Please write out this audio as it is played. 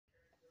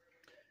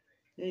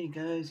Hey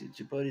guys, it's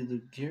your buddy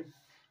Luke here.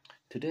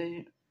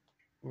 Today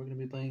we're gonna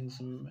be playing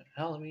some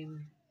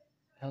Halloween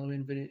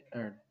video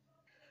or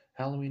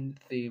Halloween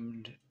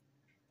themed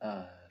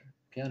uh,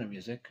 piano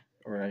music,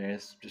 or I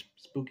guess just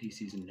spooky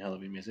season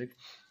Halloween music.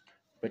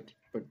 But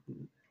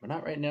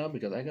not right now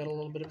because I got a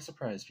little bit of a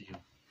surprise for you.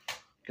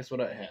 Guess what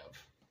I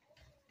have?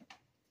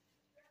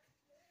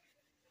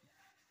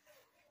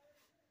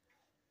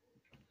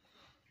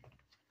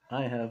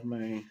 I have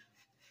my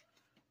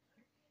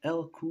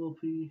L Cool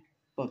P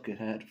bucket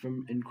hat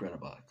from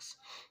Incredibox.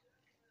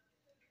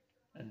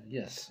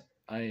 Yes,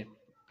 I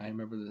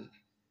remember the.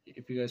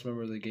 If you guys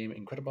remember the game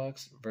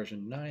Incredibox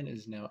version 9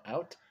 is now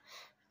out.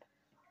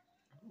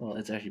 Well,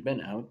 it's actually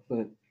been out,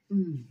 but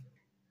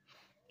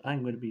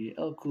I'm going to be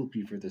El Cool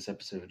P for this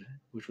episode,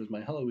 which was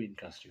my Halloween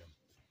costume.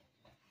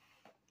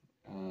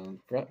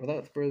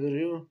 Without further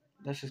ado,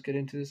 let's just get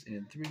into this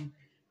in three,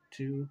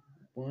 two,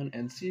 one,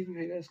 and see if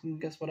you guys can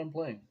guess what I'm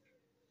playing.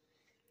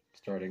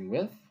 Starting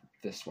with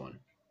this one.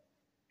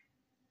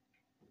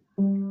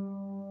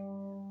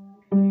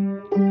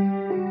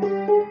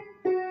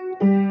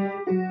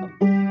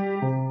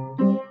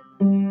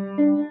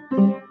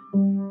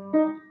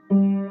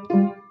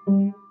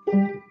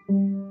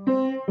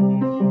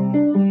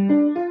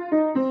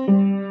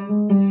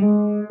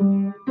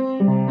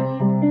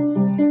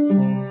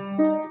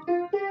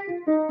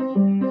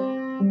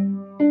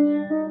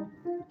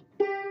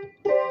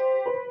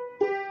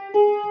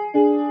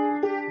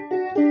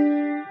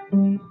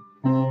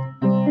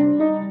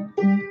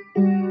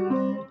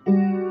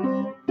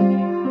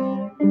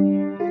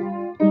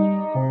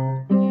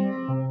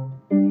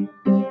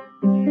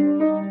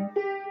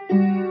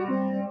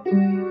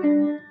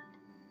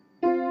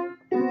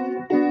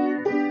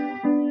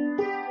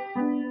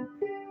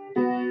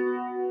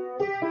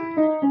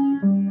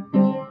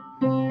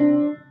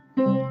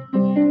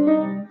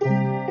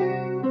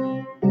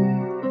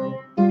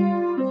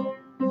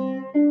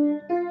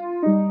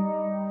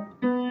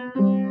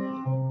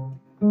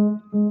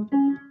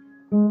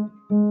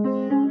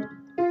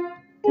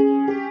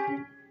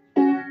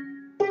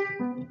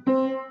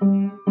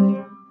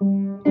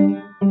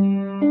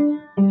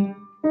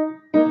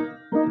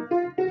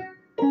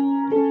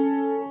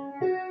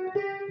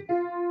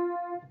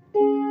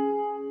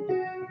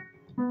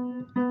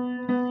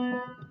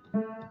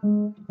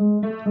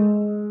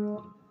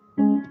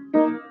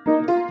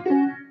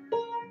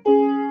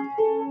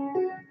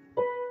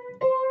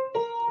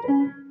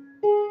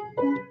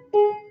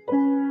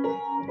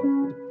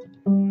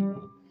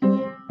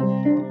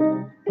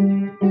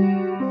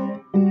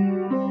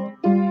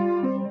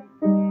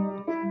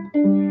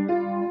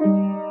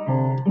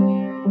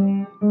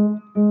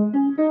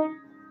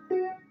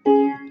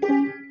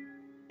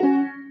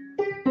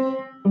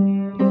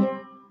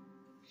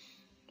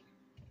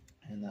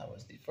 And that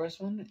was the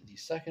first one. The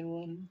second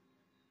one,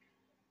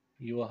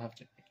 you will have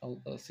to.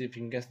 Let's see if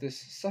you can guess this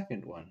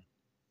second one.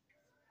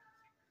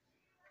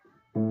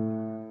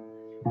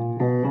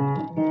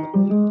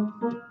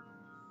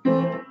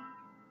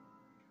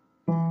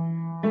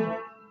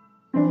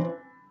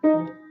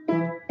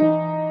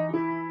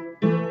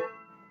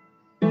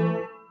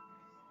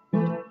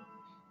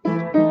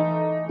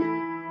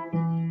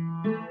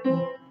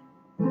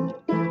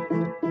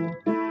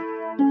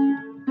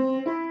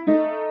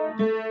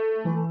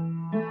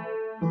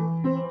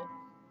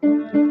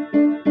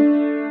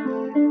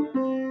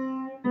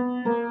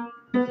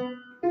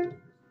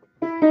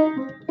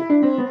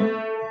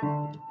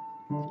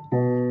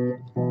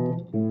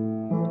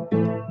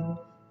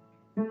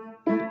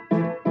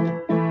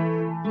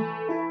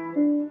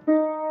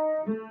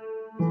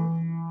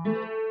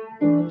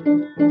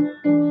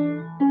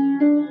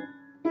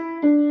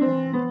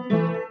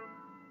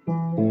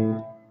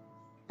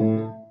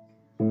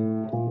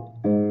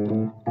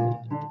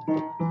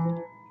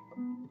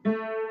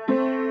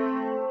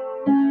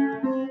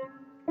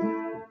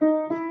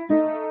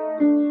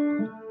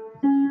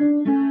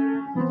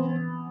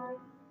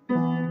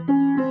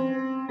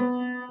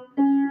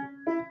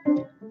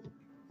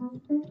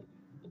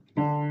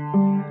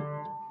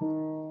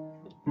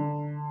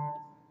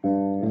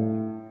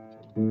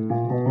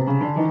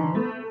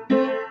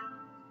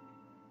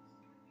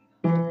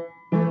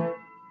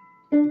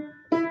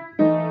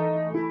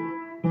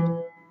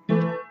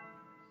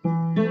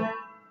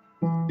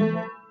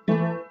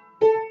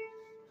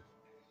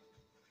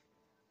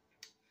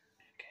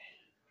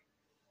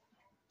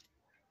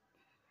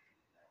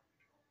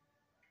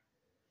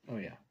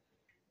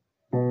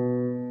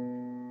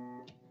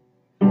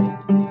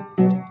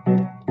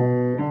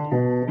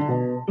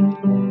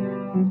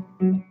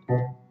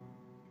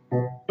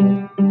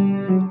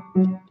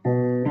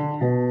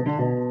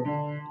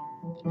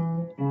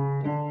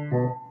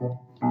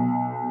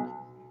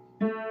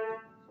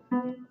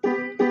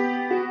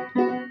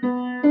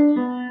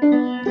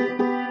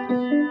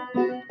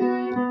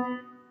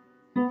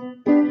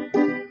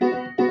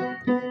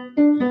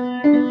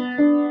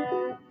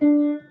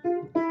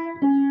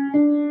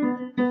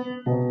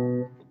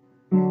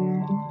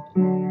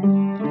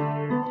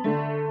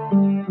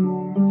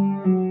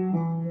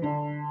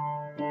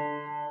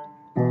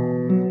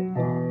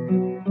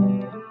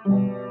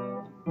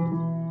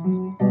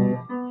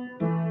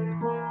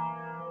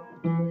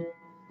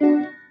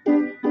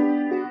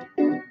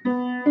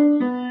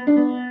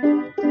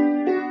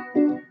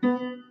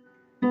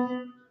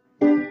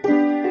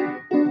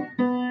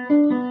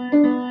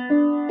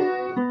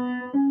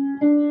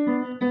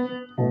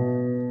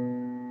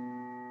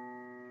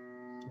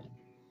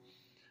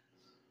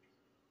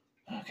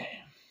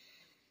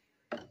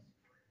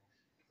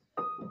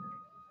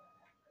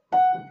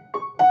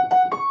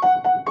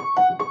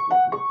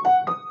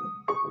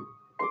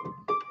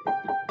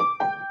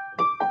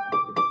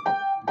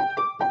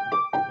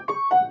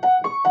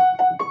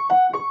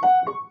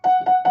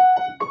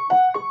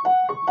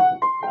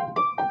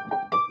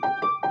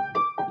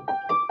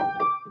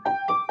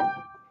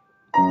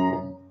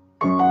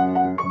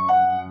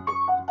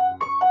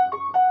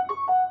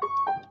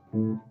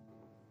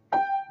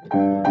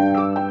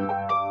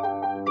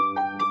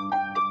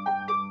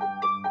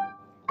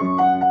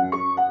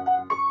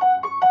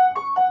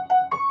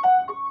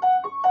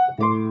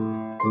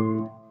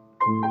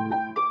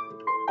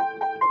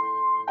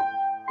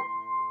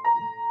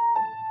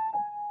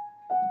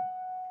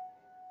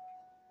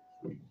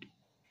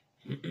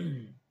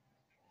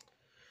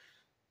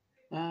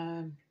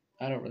 um,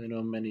 I don't really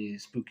know many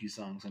spooky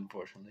songs,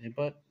 unfortunately,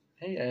 but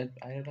hey,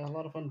 I had a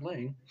lot of fun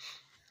playing.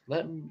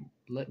 Let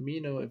me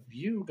know if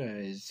you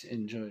guys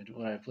enjoyed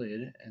what I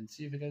played, and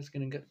see if you guys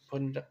can get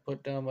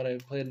put down what I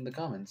played in the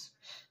comments.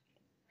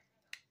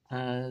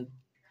 Uh,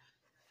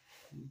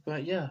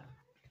 but yeah,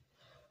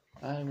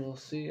 I will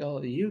see all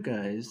of you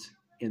guys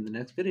in the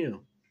next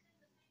video.